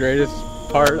been the greatest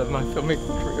part of my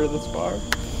filmmaking career thus far.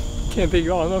 Can't thank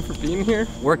you all enough for being here.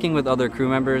 Working with other crew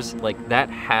members, like that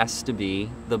has to be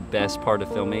the best part of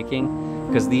filmmaking,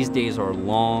 because these days are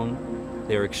long,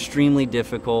 they're extremely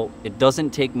difficult. It doesn't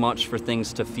take much for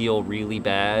things to feel really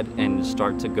bad and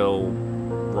start to go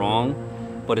wrong,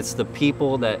 but it's the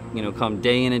people that, you know, come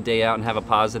day in and day out and have a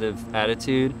positive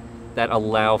attitude that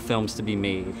allow films to be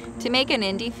made. To make an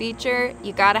indie feature,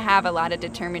 you gotta have a lot of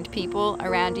determined people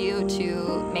around you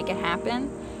to make it happen,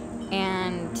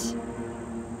 and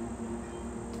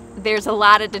there's a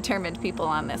lot of determined people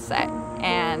on this set,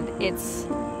 and it's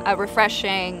a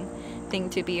refreshing thing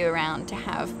to be around, to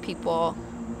have people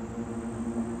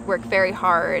work very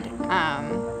hard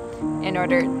in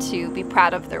order to be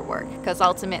proud of their work, because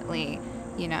ultimately,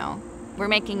 you know, we're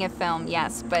making a film,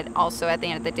 yes, but also at the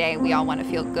end of the day, we all want to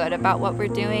feel good about what we're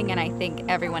doing, and I think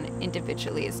everyone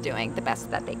individually is doing the best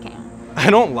that they can.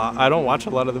 I don't watch a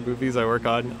lot of the movies I work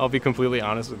on. I'll be completely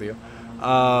honest with you.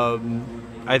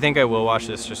 I think I will watch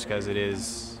this just because it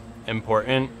is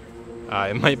important.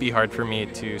 It might be hard for me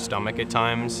to stomach at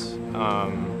times,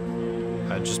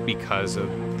 just because of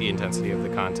the intensity of the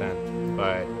content.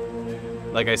 But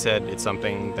like I said, it's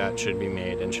something that should be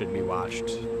made and should be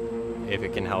watched. If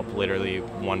it can help literally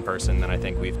one person, then I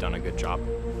think we've done a good job.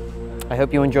 I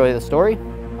hope you enjoy the story.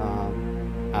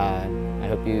 I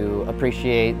hope you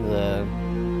appreciate the,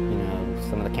 you know,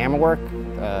 some of the camera work.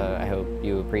 I hope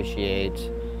you appreciate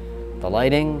the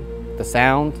lighting, the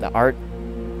sound, the art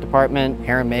department,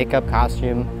 hair and makeup,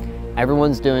 costume.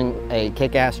 Everyone's doing a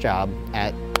kick-ass job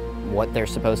at what they're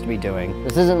supposed to be doing.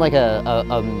 This isn't like a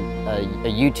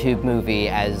YouTube movie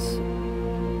as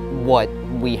what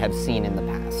we have seen in the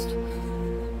past.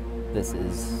 This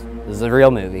is a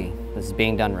real movie. This is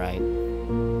being done right.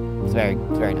 It's very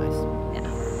nice. Yeah.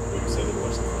 Are you excited to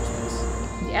watch the first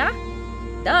place? Yeah?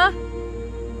 Duh.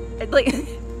 Like,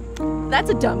 that's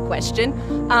a dumb question.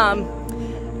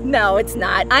 No, it's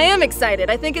not. I am excited.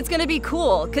 I think it's gonna be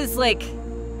cool, cause like,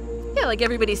 yeah, like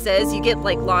everybody says, you get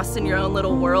like lost in your own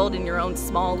little world and your own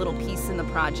small little piece in the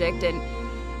project,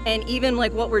 and even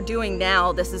like what we're doing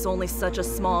now, this is only such a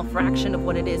small fraction of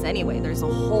what it is anyway. There's a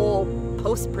whole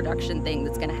post-production thing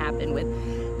that's gonna happen with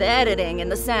the editing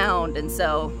and the sound, and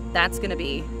so that's gonna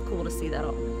be cool to see that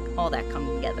all that come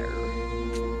together.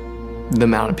 The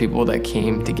amount of people that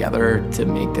came together to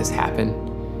make this happen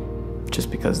just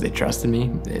because they trusted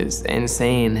me is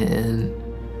insane, and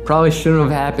probably shouldn't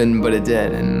have happened, but it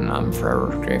did, and I'm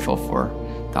forever grateful for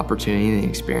the opportunity and the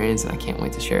experience, and I can't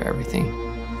wait to share everything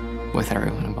with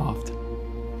everyone involved.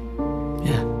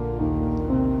 Yeah.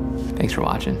 Thanks for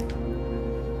watching.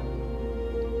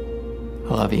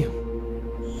 I love you.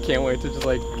 Can't wait to just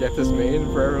like get this made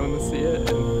for everyone to see it,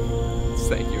 and just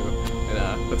thank you.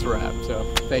 And let's wrap. So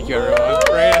thank you, everyone.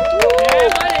 Brandon. Yeah,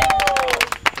 buddy.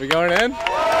 We going in?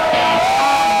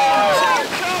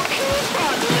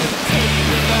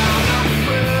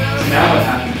 Now what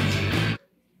happens?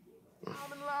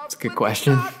 That's a good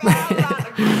question. I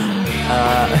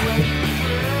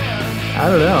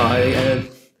don't know.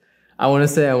 I want to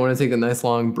say I want to take a nice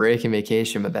long break and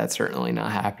vacation, but that's certainly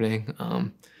not happening.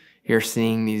 You're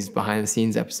seeing these behind the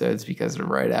scenes episodes because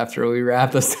right after we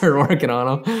wrapped, I started working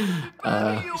on them.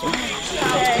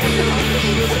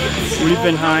 We've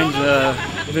been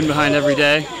behind every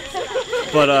day,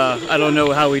 but I don't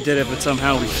know how we did it, but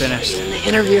somehow we finished. The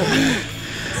interview.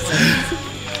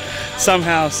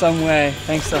 Somehow, some way,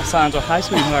 thanks to Sandra. Hi,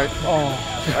 sweetheart.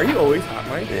 Oh, are you always hot,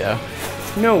 Mike? Yeah.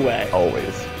 No way.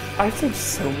 Always. I've said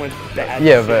so much bad.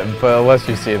 Yeah, but unless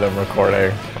you see them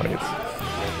recording, like it's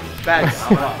bad.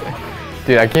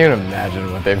 Dude, I can't even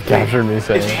imagine what they've captured me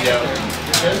saying.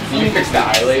 Can you fix the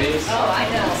eye ladies? Oh, I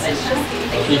know. It's just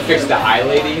Can you fix the eye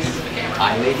ladies?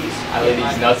 Eye ladies? Eye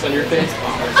ladies nuts on your face?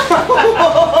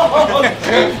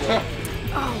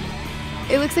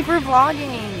 It looks like we're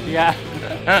vlogging. Yeah.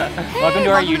 Welcome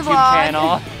to our YouTube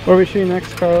channel. What are we shooting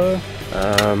next, Carlo?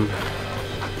 I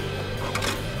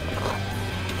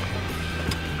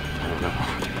don't know.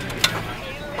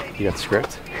 You got the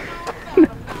script?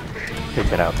 Take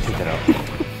that out. Take that out.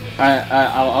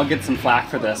 I'll get some flack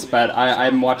for this, but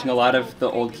I'm watching a lot of the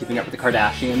old Keeping Up with the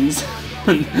Kardashians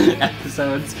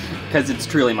episodes because it's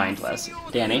truly mindless.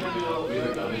 Danny?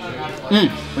 We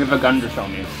have a gun to show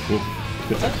me.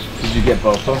 Did you get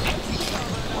Bofo?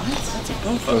 What? That's a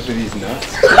Bofo. Both of these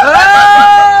nuts?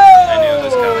 I knew it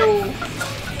was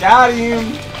coming. Got him!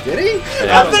 Did he?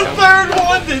 That's the third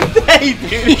one today,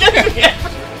 dude!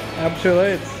 Up too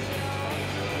late.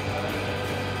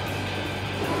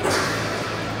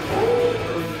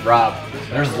 Rob,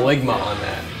 there's Ligma on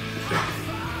that.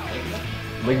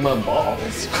 Ligma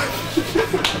balls.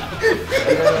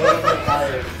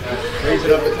 Raise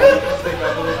it up a little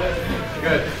bit.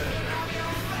 Good.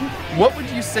 What would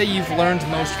you say you've learned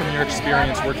most from your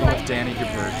experience working with Danny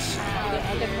Gewurz?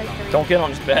 Don't get on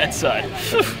his bad side.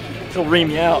 He'll ream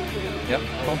you out. Yep.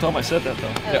 Don't tell him I said that,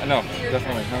 though. Yeah, no,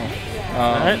 definitely no.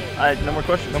 All right, no more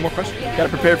questions. No more questions. Got to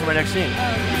prepare for my next scene.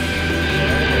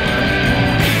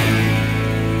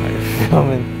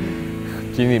 Filming.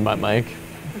 Do you need my mic?